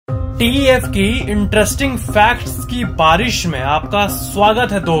TEF की interesting facts की बारिश में आपका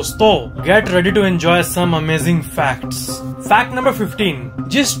स्वागत है दोस्तों। Get ready to enjoy some amazing facts. Fact number 15,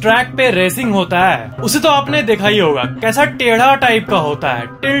 जिस ट्रैक पे रेसिंग होता है उसे तो आपने देखा ही होगा, कैसा टेढ़ा टाइप का होता है,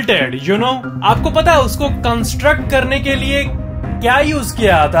 टिल्टेड यू नो। आपको पता है उसको कंस्ट्रक्ट करने के लिए क्या यूज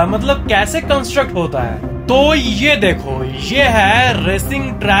किया जाता है, मतलब कैसे कंस्ट्रक्ट होता है? तो ये देखो, ये है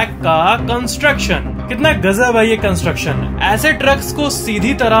रेसिंग ट्रैक का कंस्ट्रक्शन। कितना गजब है ये कंस्ट्रक्शन। ऐसे ट्रक्स को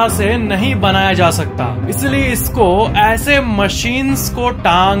सीधी तरह से नहीं बनाया जा सकता, इसलिए इसको ऐसे मशीन्स को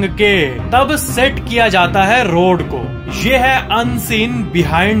टांग के तब सेट किया जाता है रोड को। ये है unseen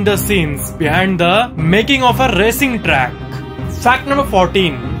behind the scenes, behind the making of a racing track. Fact number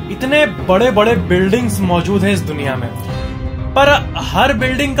 14, इतने बड़े बड़े बिल्डिंग्स मौजूद हैं इस दुनिया में, पर हर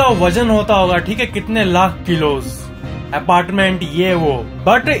बिल्डिंग का वजन होता होगा, ठीक है, कितने लाख किलोज, अपार्टमेंट ये वो।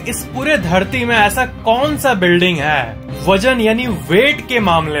 बट इस पूरे धरती में ऐसा कौन सा बिल्डिंग है वजन यानी वेट के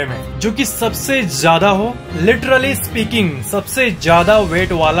मामले में जो कि सबसे ज्यादा हो, लिटरली स्पीकिंग सबसे ज्यादा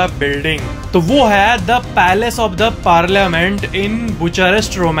वेट वाला बिल्डिंग? तो वो है the palace of the parliament in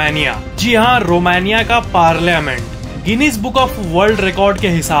Bucharest, Romania. जी हाँ, रोमानिया का parliament. Guinness book of world record के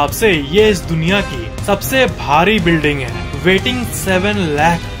हिसाब से ये इस दुनिया की सबसे भारी बिल्डिंग है, waiting 7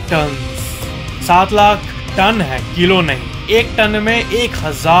 lakh ton. 7 lakh ton है, किलो नहीं। एक टन में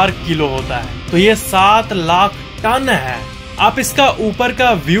 1000 किलो होता है, तो ये 7 लाख टन है। आप इसका ऊपर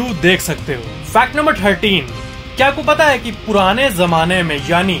का व्यू देख सकते हो। फैक्ट नंबर 13, क्या आपको पता है कि पुराने जमाने में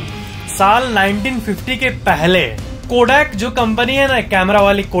यानी साल 1950 के पहले कोडैक जो कंपनी है ना, कैमरा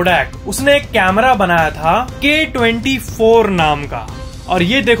वाली कोडैक, उसने एक कैमरा बनाया था K24 नाम का। और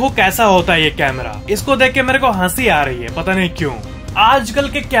ये देखो कैसा होता है ये कैमरा। इसको देख के मेरे को हंसी आ रही है, पता नहीं क्यों। आजकल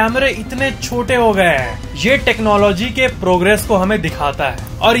के कैमरे इतने छोटे हो गए हैं, ये टेक्नोलॉजी के प्रोग्रेस को हमें दिखाता है।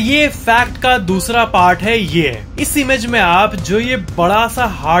 और ये फैक्ट का दूसरा पार्ट है ये। इस इमेज में आप जो ये बड़ा सा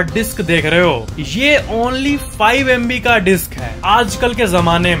हार्ड डिस्क देख रहे हो, ये ओनली 5 MB का डिस्क है। आजकल के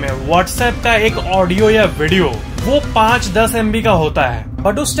जमाने में व्हाट्सएप का एक ऑडियो या वीडियो वो 5-10 MB का होता है,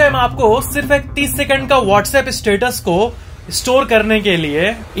 बट उस टाइम आपको सिर्फ एक 30 सेकंड का व्हाट्सएप स्टेटस को स्टोर करने के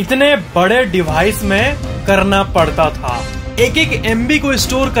लिए इतने बड़े डिवाइस में करना पड़ता था। एक MB को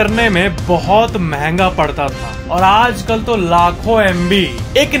स्टोर करने में बहुत महंगा पड़ता था, और आजकल तो लाखों MB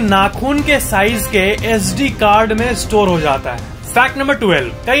एक नाखून के साइज के SD कार्ड में स्टोर हो जाता है। फैक्ट नंबर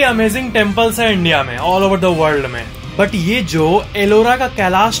 12, कई अमेजिंग टेम्पल्स है इंडिया में, ऑल ओवर द वर्ल्ड में, बट ये जो एलोरा का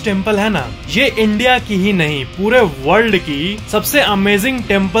कैलाश टेम्पल है ना, ये इंडिया की ही नहीं पूरे वर्ल्ड की सबसे अमेजिंग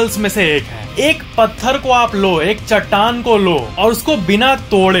टेम्पल्स में से एक है। एक पत्थर को आप लो, एक चट्टान को लो और उसको बिना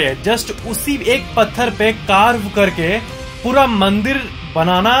तोड़े जस्ट उसी एक पत्थर पे कार्व करके पूरा मंदिर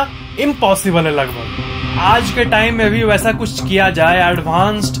बनाना इम्पॉसिबल है लगभग। आज के टाइम में भी वैसा कुछ किया जाए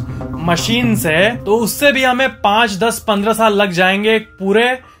एडवांस्ड मशीन से, तो उससे भी हमें 5, 10, 15 साल लग जाएंगे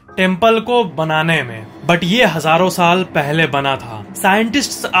पूरे टेम्पल को बनाने में। बट ये हजारों साल पहले बना था।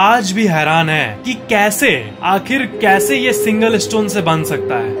 साइंटिस्ट्स आज भी हैरान हैं कि आखिर कैसे ये सिंगल स्टोन से बन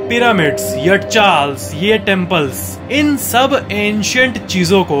सकता है। पिरामिड्स, यटचाल्स, ये टेम्पल्स, इन सब एंशिएंट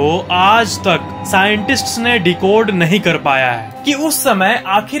चीजों को आज तक साइंटिस्ट्स ने डिकोड नहीं कर पाया है कि उस समय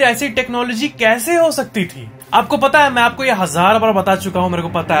आखिर ऐसी टेक्नोलॉजी कैसे हो सकती थी। आपको पता है, मैं आपको ये 1000 बार बता चुका हूँ, मेरे को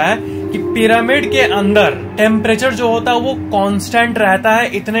पता है कि पिरामिड के अंदर टेम्परेचर जो होता है वो कांस्टेंट रहता है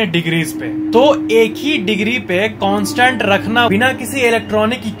इतने डिग्रीज पे। तो एक ही डिग्री पे कांस्टेंट रखना बिना किसी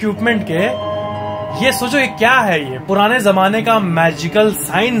इलेक्ट्रॉनिक इक्विपमेंट के, ये सोचो ये क्या है, ये पुराने जमाने का मैजिकल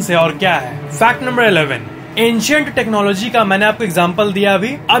साइंस है और क्या है। फैक्ट नंबर 11, एंशिएंट टेक्नोलॉजी का मैंने आपको एग्जाम्पल दिया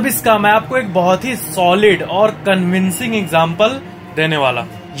अभी, अब इसका मैं आपको एक बहुत ही सॉलिड और कन्विंसिंग एग्जाम्पल देने वाला।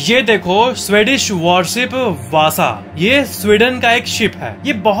 ये देखो, स्वीडिश वॉरशिप वासा, ये स्वीडन का एक शिप है।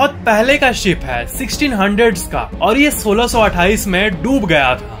 ये बहुत पहले का शिप है, 1600s का, और ये 1628 में डूब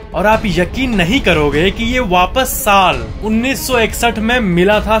गया था। और आप यकीन नहीं करोगे कि ये वापस साल 1961 में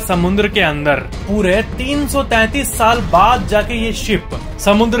मिला था समुद्र के अंदर। पूरे 333 साल बाद जाके ये शिप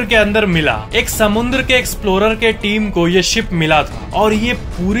समुद्र के अंदर मिला। एक समुद्र के एक्सप्लोरर के टीम को ये शिप मिला था, और ये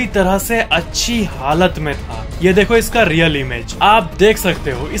पूरी तरह से अच्छी हालत में था। ये देखो इसका रियल इमेज, आप देख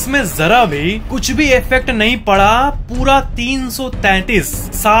सकते हो, इसमें जरा भी कुछ भी इफेक्ट नहीं पड़ा पूरा 333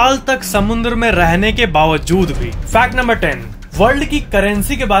 साल तक समुद्र में रहने के बावजूद भी। फैक्ट नंबर 10, वर्ल्ड की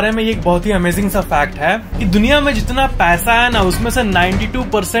करेंसी के बारे में ये एक बहुत ही अमेजिंग सा फैक्ट है कि दुनिया में जितना पैसा है ना, उसमें से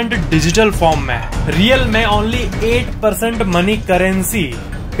 92% डिजिटल फॉर्म में है। रियल में ओनली 8% मनी करेंसी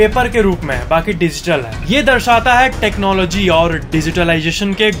पेपर के रूप में है, बाकी डिजिटल है। ये दर्शाता है टेक्नोलॉजी और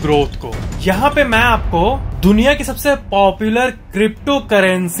डिजिटलाइजेशन के ग्रोथ को। यहाँ पे मैं आपको दुनिया की सबसे पॉपुलर क्रिप्टो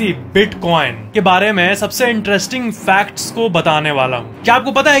करेंसी बिटकॉइन के बारे में सबसे इंटरेस्टिंग फैक्ट्स को बताने वाला हूँ। क्या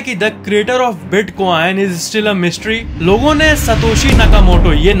आपको पता है कि the creator of bitcoin is still a mystery? लोगों ने सतोशी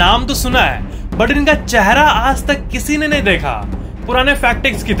नाकामोटो ये नाम तो सुना है, बट इनका चेहरा आज तक किसी ने नहीं देखा। पुराने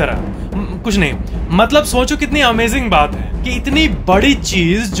फैक्टटेक्स की तरह कुछ नहीं, मतलब सोचो कितनी अमेजिंग बात है कि इतनी बड़ी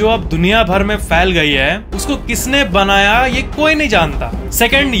चीज जो अब दुनिया भर में फैल गई है, उसको किसने बनाया ये कोई नहीं जानता।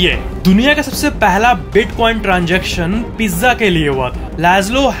 सेकंड, ये दुनिया का सबसे पहला बिटकॉइन ट्रांजैक्शन पिज्जा के लिए हुआ था।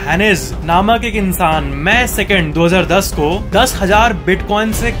 लाज़लो हैनेज नामक एक इंसान मई 2 2010 को 10,000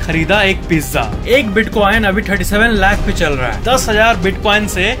 बिटकॉइन से खरीदा एक पिज्जा। एक बिटकॉइन अभी 37 लाख पे चल रहा है। 10,000 बिटकॉइन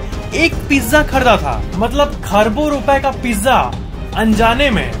से एक पिज्जा खरीदा था, मतलब खरबों रुपए का पिज्जा अनजाने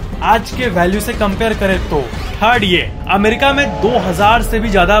में आज के वैल्यू से कंपेयर करें तो। थर्ड, ये अमेरिका में 2000 से भी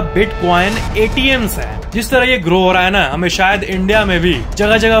ज्यादा बिटकॉइन एटीएम्स हैं। जिस तरह ये ग्रो हो रहा है ना, हमें शायद इंडिया में भी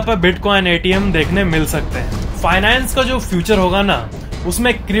जगह जगह पर बिटकॉइन एटीएम देखने मिल सकते हैं। फाइनेंस का जो फ्यूचर होगा ना,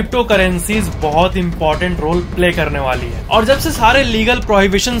 उसमें क्रिप्टो करेंसीज बहुत इंपॉर्टेंट रोल प्ले करने वाली है। और जब से सारे लीगल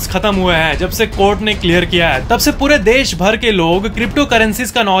प्रोहिबिशंस खत्म हुए हैं, जब से कोर्ट ने क्लियर किया है, तब से पूरे देश भर के लोग क्रिप्टो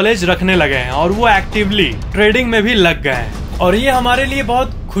करेंसीज का नॉलेज रखने लगे हैं और वो एक्टिवली ट्रेडिंग में भी लग गए हैं। और ये हमारे लिए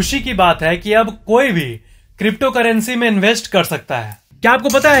बहुत खुशी की बात है कि अब कोई भी क्रिप्टो करेंसी में इन्वेस्ट कर सकता है। क्या आपको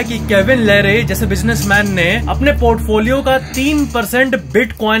पता है कि केविन लेरे जैसे बिजनेसमैन ने अपने पोर्टफोलियो का 3%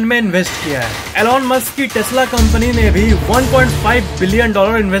 बिटकॉइन में इन्वेस्ट किया है। एलॉन मस्क की टेस्ला कंपनी ने भी $1.5 बिलियन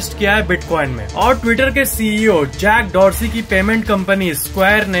इन्वेस्ट किया है बिटकॉइन में। और ट्विटर के सीईओ जैक डॉर्सी की पेमेंट कंपनी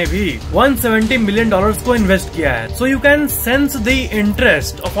स्क्वायर ने भी $170 मिलियन को इन्वेस्ट किया है। So you can sense the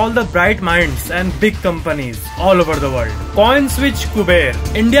interest of all the bright minds and big companies all over the world. CoinSwitch Kuber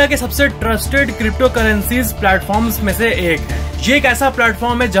India के सबसे ट्रस्टेड क्रिप्टो करेंसीज प्लेटफॉर्म्स में से एक है। ये एक ऐसा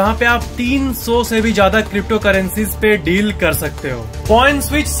प्लेटफॉर्म है जहां पे आप 300 से भी ज्यादा क्रिप्टो करेंसीज पे डील कर सकते हो।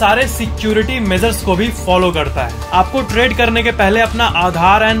 कॉइनस्विच सारे सिक्योरिटी मेजर्स को भी फॉलो करता है। आपको ट्रेड करने के पहले अपना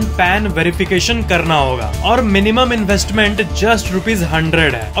आधार एंड पैन वेरिफिकेशन करना होगा और मिनिमम इन्वेस्टमेंट जस्ट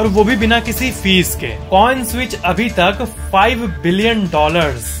 ₹100 है, और वो भी बिना किसी फीस के। कॉइनस्विच अभी तक $5 बिलियन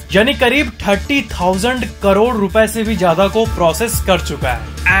यानी करीब 30,000 करोड़ रुपए से भी ज्यादा को प्रोसेस कर चुका है।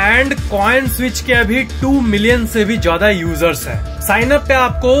 एंड कॉइनस्विच के अभी 2 मिलियन से भी ज्यादा यूजर्स हैं। साइन अप पे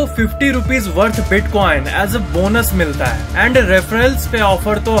आपको ₹50 worth bitcoin as a bonus मिलता है एंड रेफरल्स पे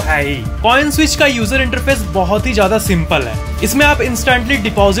ऑफर तो है ही। कॉइनस्विच का यूजर इंटरफेस बहुत ही ज्यादा सिंपल है। इसमें आप इंस्टेंटली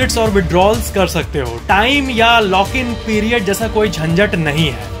डिपॉजिट्स और विड्रॉल्स कर सकते हो। टाइम या लॉक इन पीरियड जैसा कोई झंझट नहीं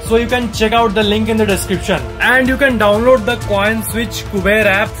है। So you can check out the link in the description and you can download the COINSWITCH Kuber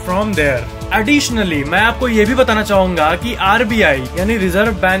app from there. Additionally, मैं आपको ये भी बताना चाहूंगा कि RBI यानी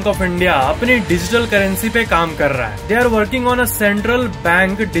रिजर्व बैंक ऑफ इंडिया अपनी डिजिटल करेंसी पे काम कर रहा है। They are working on a central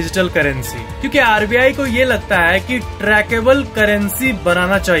bank digital currency, क्योंकि RBI को ये लगता है कि ट्रैकेबल करेंसी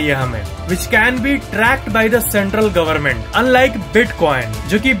बनाना चाहिए हमें, which can be tracked by the central government, unlike Bitcoin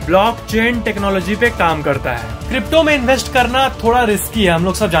जो कि ब्लॉकचेन टेक्नोलॉजी पे काम करता है। क्रिप्टो में इन्वेस्ट करना थोड़ा रिस्की है, हम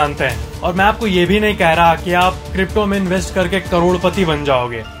लोग सब जानते हैं, और मैं आपको ये भी नहीं कह रहा कि आप क्रिप्टो में इन्वेस्ट करके करोड़पति बन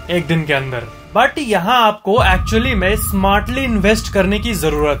जाओगे एक दिन के अंदर। बट यहाँ आपको एक्चुअली में स्मार्टली इन्वेस्ट करने की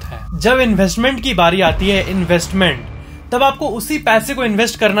जरूरत है। जब इन्वेस्टमेंट की बारी आती है, इन्वेस्टमेंट, तब आपको उसी पैसे को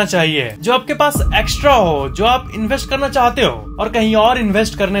इन्वेस्ट करना चाहिए जो आपके पास एक्स्ट्रा हो, जो आप इन्वेस्ट करना चाहते हो। और कहीं और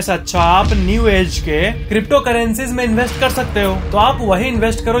इन्वेस्ट करने से अच्छा आप न्यू एज के क्रिप्टो करेंसीज में इन्वेस्ट कर सकते हो। तो आप वही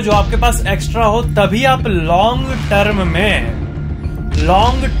इन्वेस्ट करो जो आपके पास एक्स्ट्रा हो, तभी आप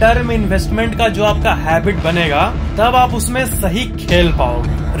लॉन्ग टर्म इन्वेस्टमेंट का जो आपका हैबिट बनेगा, तब आप उसमें सही खेल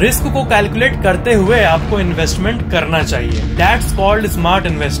पाओगे। रिस्क को कैलकुलेट करते हुए आपको इन्वेस्टमेंट करना चाहिए। That's called smart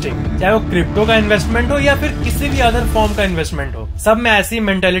investing. चाहे वो क्रिप्टो का इन्वेस्टमेंट हो या फिर किसी भी अदर फॉर्म का इन्वेस्टमेंट हो, सब में ऐसी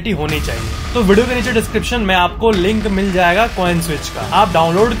मेंटेलिटी होनी चाहिए। तो वीडियो के नीचे डिस्क्रिप्शन में आपको लिंक मिल जाएगा कॉइनस्विच का, आप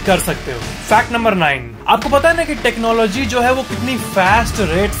डाउनलोड कर सकते हो। फैक्ट नंबर 9, आपको पता है ना कि टेक्नोलॉजी जो है वो कितनी फास्ट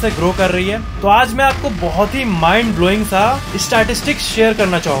रेट से ग्रो कर रही है। तो आज मैं आपको बहुत ही माइंड ब्लोइंग सा स्टैटिस्टिक्स शेयर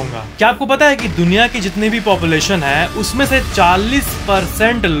करना चाहूंगा। क्या आपको पता है कि दुनिया की जितनी भी पॉपुलेशन है, उसमें से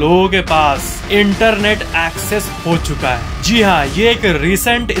 40% लोगों के पास इंटरनेट एक्सेस हो चुका है। जी हाँ, ये एक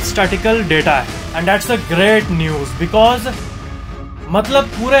रिसेंट स्टैटिस्टिकल डेटा है and that's a great news, because मतलब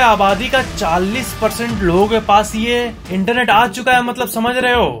पूरे आबादी का 40% लोगों के पास ये इंटरनेट आ चुका है। मतलब समझ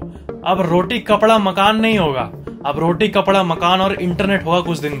रहे हो, अब रोटी कपड़ा मकान नहीं होगा, अब रोटी कपड़ा मकान और इंटरनेट होगा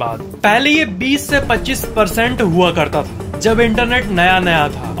कुछ दिन बाद। पहले ये 20 से 25% हुआ करता था जब इंटरनेट नया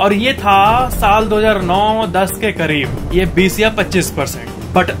था, और ये था साल 2009-10 के करीब, ये 20 या 25%।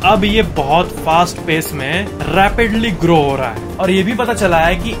 बट अब ये बहुत फास्ट पेस में रैपिडली ग्रो हो रहा है। और ये भी पता चला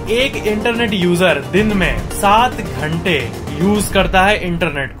है कि एक इंटरनेट यूजर दिन में 7 घंटे यूज करता है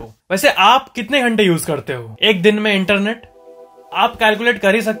इंटरनेट को। वैसे आप कितने घंटे यूज करते हो एक दिन में इंटरनेट? आप कैलकुलेट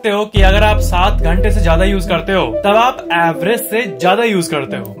कर ही सकते हो कि अगर आप 7 घंटे से ज्यादा यूज करते हो तब आप एवरेज से ज्यादा यूज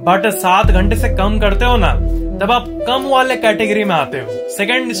करते हो, बट 7 घंटे से कम करते हो ना तब आप कम वाले कैटेगरी में आते हो।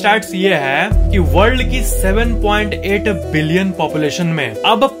 सेकेंड स्टैट्स ये है कि वर्ल्ड की 7.8 बिलियन पॉपुलेशन में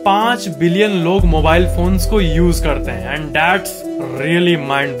अब 5 बिलियन लोग मोबाइल फोन्स को यूज करते हैं, and that's really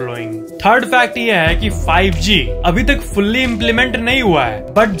mind blowing. Third fact ये है कि 5G अभी तक फुल्ली इम्प्लीमेंट नहीं हुआ है,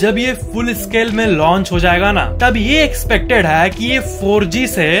 बट जब ये फुल स्केल में लॉन्च हो जाएगा ना तब ये एक्सपेक्टेड है कि ये 4G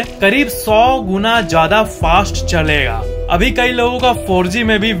से करीब 100 गुना ज्यादा फास्ट चलेगा। अभी कई लोगों का 4G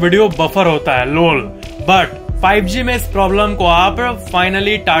में भी वीडियो बफर होता है, लोल, बट 5G में इस प्रॉब्लम को आप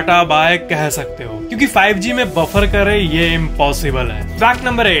फाइनली टाटा बाय कह सकते हो, क्योंकि 5G में बफर करे ये इम्पॉसिबल है। फैक्ट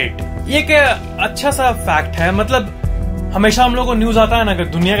नंबर 8, ये एक अच्छा सा फैक्ट है। मतलब हमेशा हम लोग को न्यूज आता है ना कि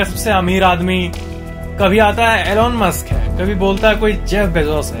दुनिया का सबसे अमीर आदमी, कभी आता है एलोन मस्क है, कभी बोलता है कोई जेफ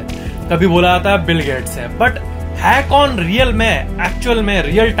बेजोस है, कभी बोला जाता है बिल गेट्स है, बट है कौन रियल में, एक्चुअल में,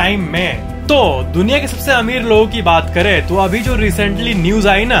 रियल टाइम में? तो दुनिया के सबसे अमीर लोगों की बात करें तो अभी जो रिसेंटली न्यूज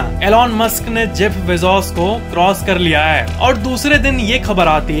आई ना, एलोन मस्क ने जेफ बेजोस को क्रॉस कर लिया है, और दूसरे दिन ये खबर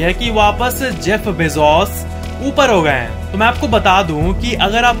आती है कि वापस जेफ बेजोस ऊपर हो गए हैं। तो मैं आपको बता दूं कि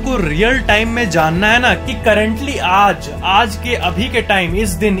अगर आपको रियल टाइम में जानना है ना कि करंटली आज के अभी के टाइम, इस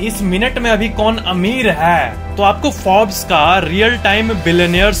दिन, इस मिनट में अभी कौन अमीर है, तो आपको फोर्ब्स का real time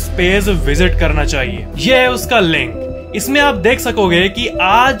billionaires page visit करना चाहिए। ये है उसका लिंक। इसमें आप देख सकोगे कि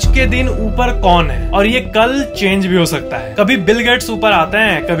आज के दिन ऊपर कौन है, और ये कल चेंज भी हो सकता है। कभी बिल गेट्स ऊपर आते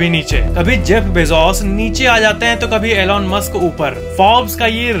हैं, कभी नीचे, कभी जेफ बेजोस नीचे आ जाते हैं, तो कभी एलोन मस्क ऊपर। फोर्ब्स का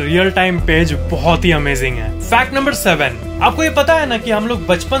ये रियल टाइम पेज बहुत ही अमेजिंग है। फैक्ट नंबर 7, आपको ये पता है ना कि हम लोग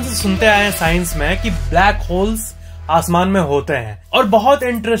बचपन से सुनते आए हैं साइंस में कि ब्लैक होल्स आसमान में होते हैं, और बहुत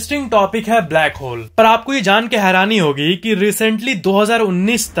इंटरेस्टिंग टॉपिक है ब्लैक होल। पर आपको ये जान के हैरानी होगी कि रिसेंटली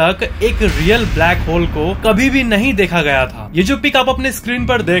 2019 तक एक रियल ब्लैक होल को कभी भी नहीं देखा गया था। ये जो पिक आप अपने स्क्रीन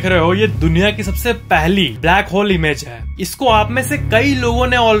पर देख रहे हो, ये दुनिया की सबसे पहली ब्लैक होल इमेज है। इसको आप में से कई लोगों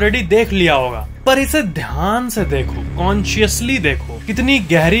ने ऑलरेडी देख लिया होगा, पर इसे ध्यान से देखो, कॉन्शियसली देखो, कितनी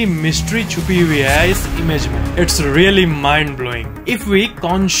गहरी मिस्ट्री छुपी हुई है इस इमेज में। It's really mind blowing if we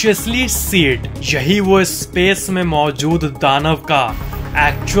consciously see it. यही वो स्पेस में मौजूद दानव का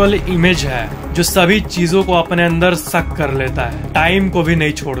एक्चुअल इमेज है जो सभी चीजों को अपने अंदर सक कर लेता है, टाइम को भी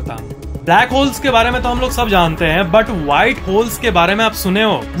नहीं छोड़ता। ब्लैक होल्स के बारे में तो हम लोग सब जानते हैं, बट व्हाइट होल्स के बारे में आप सुने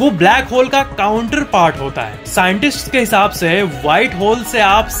हो? वो ब्लैक होल का काउंटर पार्ट होता है। साइंटिस्ट के हिसाब से व्हाइट होल से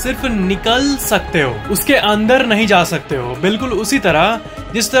आप सिर्फ निकल सकते हो, उसके अंदर नहीं जा सकते हो। बिल्कुल उसी तरह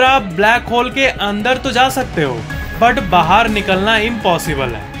जिस तरह आप ब्लैक होल के अंदर तो जा सकते हो, बट बाहर निकलना इम्पॉसिबल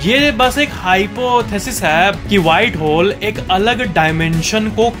है। ये बस एक हाइपोथेसिस है कि व्हाइट होल एक अलग डायमेंशन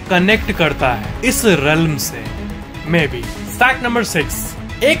को कनेक्ट करता है इस रेल्म से, मे बी। फैक्ट नंबर 6,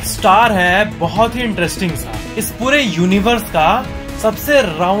 एक स्टार है बहुत ही इंटरेस्टिंग सा, इस पूरे यूनिवर्स का सबसे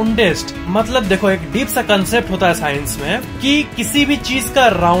राउंडेस्ट। मतलब देखो, एक डीप सा कंसेप्ट होता है साइंस में कि किसी भी चीज का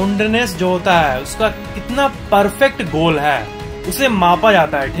राउंडनेस जो होता है, उसका कितना परफेक्ट गोल है, उसे मापा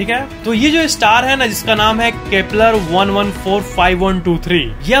जाता है, ठीक है? तो ये जो स्टार है ना, जिसका नाम है केपलर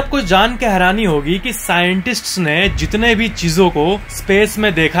 11451223, ये आपको जान के हैरानी होगी कि साइंटिस्ट्स ने जितने भी चीजों को स्पेस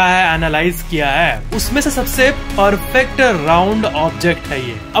में देखा है, एनालाइज किया है, उसमें से सबसे परफेक्ट राउंड ऑब्जेक्ट है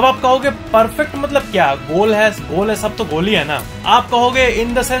ये। अब आप कहोगे परफेक्ट मतलब क्या? गोल है, गोल है, सब तो गोल ही है ना। आप कहोगे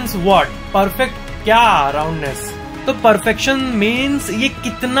in the sense what? Perfect क्या? राउंडनेस। तो परफेक्शन मीन्स ये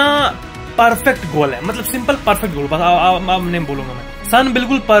कितना परफेक्ट गोल है, मतलब सिंपल परफेक्ट गोल। बस अब नहीं बोलूंगा मैं। सन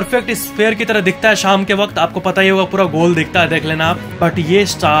बिल्कुल परफेक्ट स्फीयर की तरह दिखता है शाम के वक्त, आपको पता ही होगा, पूरा गोल दिखता है, देख लेना आप। बट ये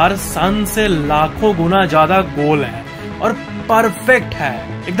स्टार सन से लाखों गुना ज्यादा गोल है और परफेक्ट है,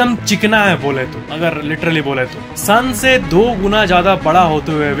 एकदम चिकना है बोले तो, अगर लिटरली बोले तो। सन से 2 गुना ज्यादा बड़ा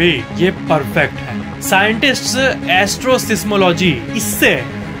होते हुए भी ये परफेक्ट है। साइंटिस्ट्स एस्ट्रोसिस्मोलॉजी, इससे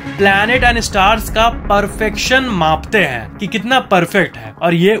प्लैनेट एंड स्टार्स का परफेक्शन मापते हैं कि कितना परफेक्ट है,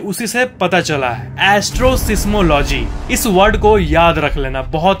 और ये उसी से पता चला है। एस्ट्रोसिस्मोलॉजी, इस वर्ड को याद रख लेना,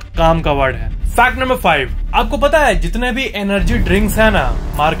 बहुत काम का वर्ड है। फैक्ट नंबर 5, आपको पता है जितने भी एनर्जी ड्रिंक्स है ना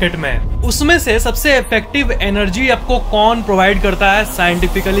मार्केट में, उसमें से सबसे इफेक्टिव एनर्जी आपको कौन प्रोवाइड करता है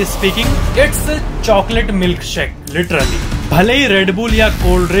scientifically speaking? It's chocolate milk shake, literally. भले ही रेडबुल या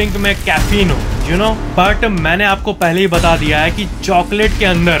कोल्ड ड्रिंक में कैफीन हो, यू नो, बट मैंने आपको पहले ही बता दिया है कि चॉकलेट के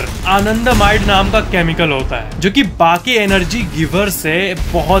अंदर आनंदमाइड नाम का केमिकल होता है, जो कि बाकी एनर्जी गिवर से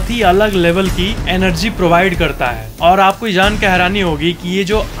बहुत ही अलग लेवल की एनर्जी प्रोवाइड करता है। और आपको जान के हैरानी होगी कि ये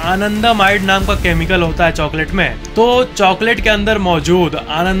जो आनंदमाइड नाम का केमिकल होता है चॉकलेट में, तो चॉकलेट के अंदर मौजूद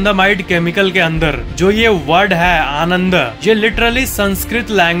आनंदमाइड केमिकल के अंदर जो ये वर्ड है आनंद, ये लिटरली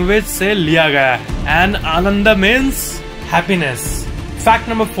संस्कृत लैंग्वेज से लिया गया है, and Anand means happiness. Fact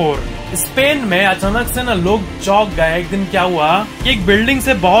number 4, Spain में अचानक से ना लोग चौंक गए। एक दिन क्या हुआ कि एक बिल्डिंग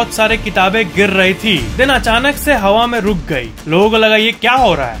से बहुत सारे किताबें गिर रही थी, देन अचानक से हवा में रुक गई। लोगों को लगा ये क्या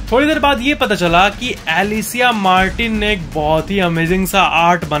हो रहा है। थोड़ी देर बाद ये पता चला कि एलिसिया मार्टिन ने एक बहुत ही अमेजिंग सा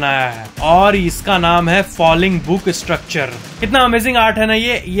आर्ट बनाया है और इसका नाम है फॉलिंग बुक स्ट्रक्चर। कितना अमेजिंग आर्ट है ना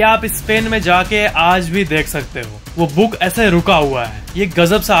ये आप स्पेन में जाके आज भी देख सकते हो। वो बुक ऐसे रुका हुआ है, ये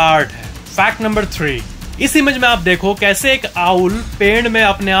गजब सा आर्ट है। फैक्ट नंबर 3, इस इमेज में आप देखो कैसे एक आउल पेड़ में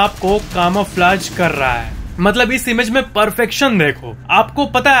अपने आप को कामोफ्लेज कर रहा है। मतलब इस इमेज में परफेक्शन देखो। आपको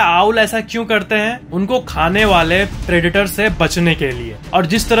पता है आउल ऐसा क्यों करते हैं? उनको खाने वाले प्रेडेटर से बचने के लिए। और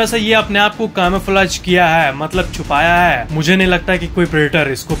जिस तरह से ये अपने आप को कामोफ्लेज किया है, मतलब छुपाया है, मुझे नहीं लगता कि कोई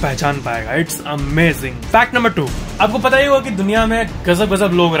प्रेडेटर इसको पहचान पाएगा। It's amazing. फैक्ट नंबर 2, आपको पता ही होगा कि दुनिया में गजब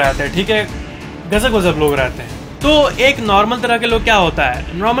गजब लोग रहते हैं, ठीक है, गजब गजब लोग रहते हैं। तो एक नॉर्मल तरह के लोग क्या होता है,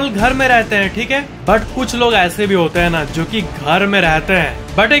 नॉर्मल घर में रहते हैं, ठीक है, बट कुछ लोग ऐसे भी होते हैं ना जो कि घर में रहते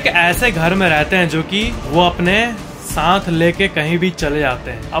हैं, बट एक ऐसे घर में रहते हैं जो कि वो अपने साथ लेके कहीं भी चले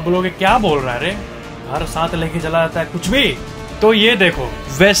जाते हैं। अब लोग क्या बोल रहा है, रे घर साथ लेके चला जाता है कुछ भी? तो ये देखो,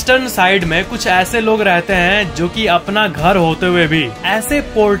 वेस्टर्न साइड में कुछ ऐसे लोग रहते हैं जो कि अपना घर होते हुए भी ऐसे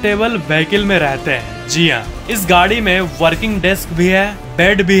पोर्टेबल व्हीकल में रहते हैं। जी हाँ, इस गाड़ी में वर्किंग डेस्क भी है,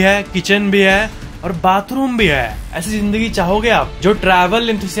 बेड भी है, किचन भी है और बाथरूम भी है। ऐसी जिंदगी चाहोगे आप? जो ट्रैवल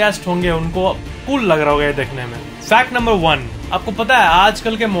एंथुसियास्ट होंगे उनको कूल लग रहा होगा ये देखने में। फैक्ट नंबर 1, आपको पता है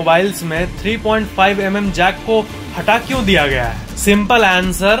आजकल के मोबाइल्स में 3.5 mm जैक को हटा क्यों दिया गया है? सिंपल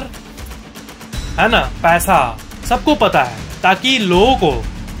आंसर है ना, पैसा। सबको पता है, ताकि लोगों को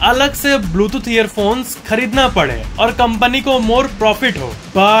अलग से ब्लूटूथ ईयरफोन्स खरीदना पड़े और कंपनी को मोर प्रॉफिट हो।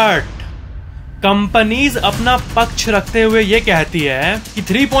 बट कंपनीज अपना पक्ष रखते हुए ये कहती है कि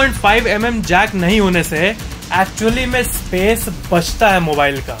 3.5 mm जैक नहीं होने से एक्चुअली में स्पेस बचता है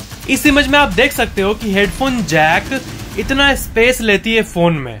मोबाइल का। इस इमेज में आप देख सकते हो कि हेडफोन जैक इतना स्पेस लेती है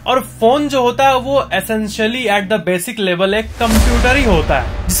फोन में, और फोन जो होता है वो essentially at the basic level एक कंप्यूटर ही होता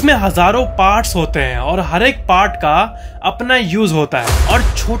है जिसमें हजारों पार्ट्स होते हैं और हर एक पार्ट का अपना यूज होता है और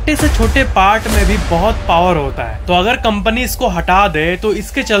छोटे से छोटे पार्ट में भी बहुत पावर होता है। तो अगर कंपनी इसको हटा दे तो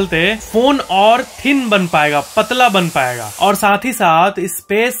इसके चलते फोन और थिन बन पाएगा, पतला बन पाएगा, और साथ ही साथ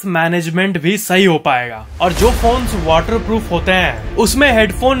स्पेस मैनेजमेंट भी सही हो पाएगा। और जो फोन्स वाटरप्रूफ होते हैं उसमें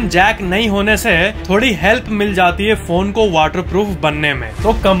हेडफोन जैक नहीं होने से थोड़ी हेल्प मिल जाती है फोन को वाटरप्रूफ बनने में।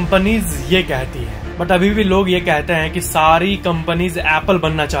 तो कंपनीज ये कहती है, बट अभी भी लोग ये कहते हैं कि सारी कंपनीज एप्पल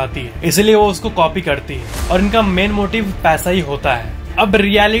बनना चाहती है, इसलिए वो उसको कॉपी करती है और इनका मेन मोटिव पैसा ही होता है। अब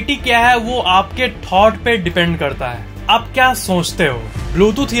रियलिटी क्या है वो आपके थॉट पे डिपेंड करता है। आप क्या सोचते हो,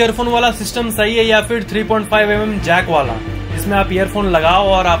 ब्लूटूथ ईयरफोन वाला सिस्टम सही है या फिर 3.5 mm जैक वाला जिसमें आप ईयरफोन लगाओ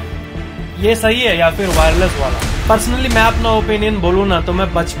और आप, ये सही है, या फिर वायरलेस वाला? पर्सनली मैं अपना ओपिनियन बोलूँ ना तो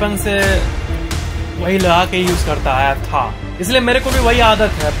मैं बचपन से वही लगा के यूज करता आया था, इसलिए मेरे को भी वही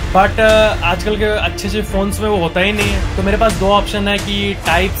आदत है। बट आजकल के अच्छे अच्छे फोन्स में वो होता ही नहीं है। तो मेरे पास दो ऑप्शन है कि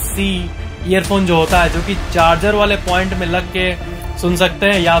टाइप सी ईयरफोन जो होता है जो कि चार्जर वाले पॉइंट में लग के सुन सकते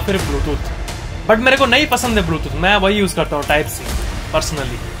हैं, या फिर ब्लूटूथ। बट मेरे को नहीं पसंद है ब्लूटूथ, मैं वही यूज करता हूँ type C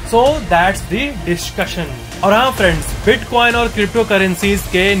personally. So that's the discussion. और हाँ फ्रेंड्स, बिटकॉइन और क्रिप्टो करेंसीज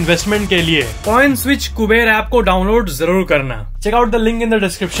के इन्वेस्टमेंट के लिए COINSWITCH कुबेर ऐप को डाउनलोड जरूर करना। Check out the link in the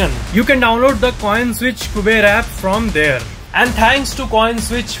description. You can download the COINSWITCH Kuber app from there. And thanks to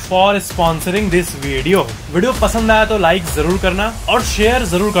COINSWITCH for sponsoring this video. Video पसंद आया तो लाइक जरूर करना और शेयर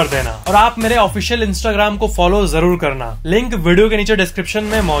जरूर कर देना, और आप मेरे ऑफिशियल इंस्टाग्राम को फॉलो जरूर करना। लिंक वीडियो के नीचे डिस्क्रिप्शन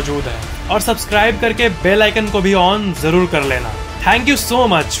में मौजूद है, और सब्सक्राइब करके बेल आइकन को भी ऑन जरूर कर लेना। Thank you so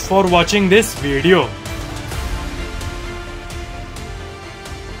much for watching this video.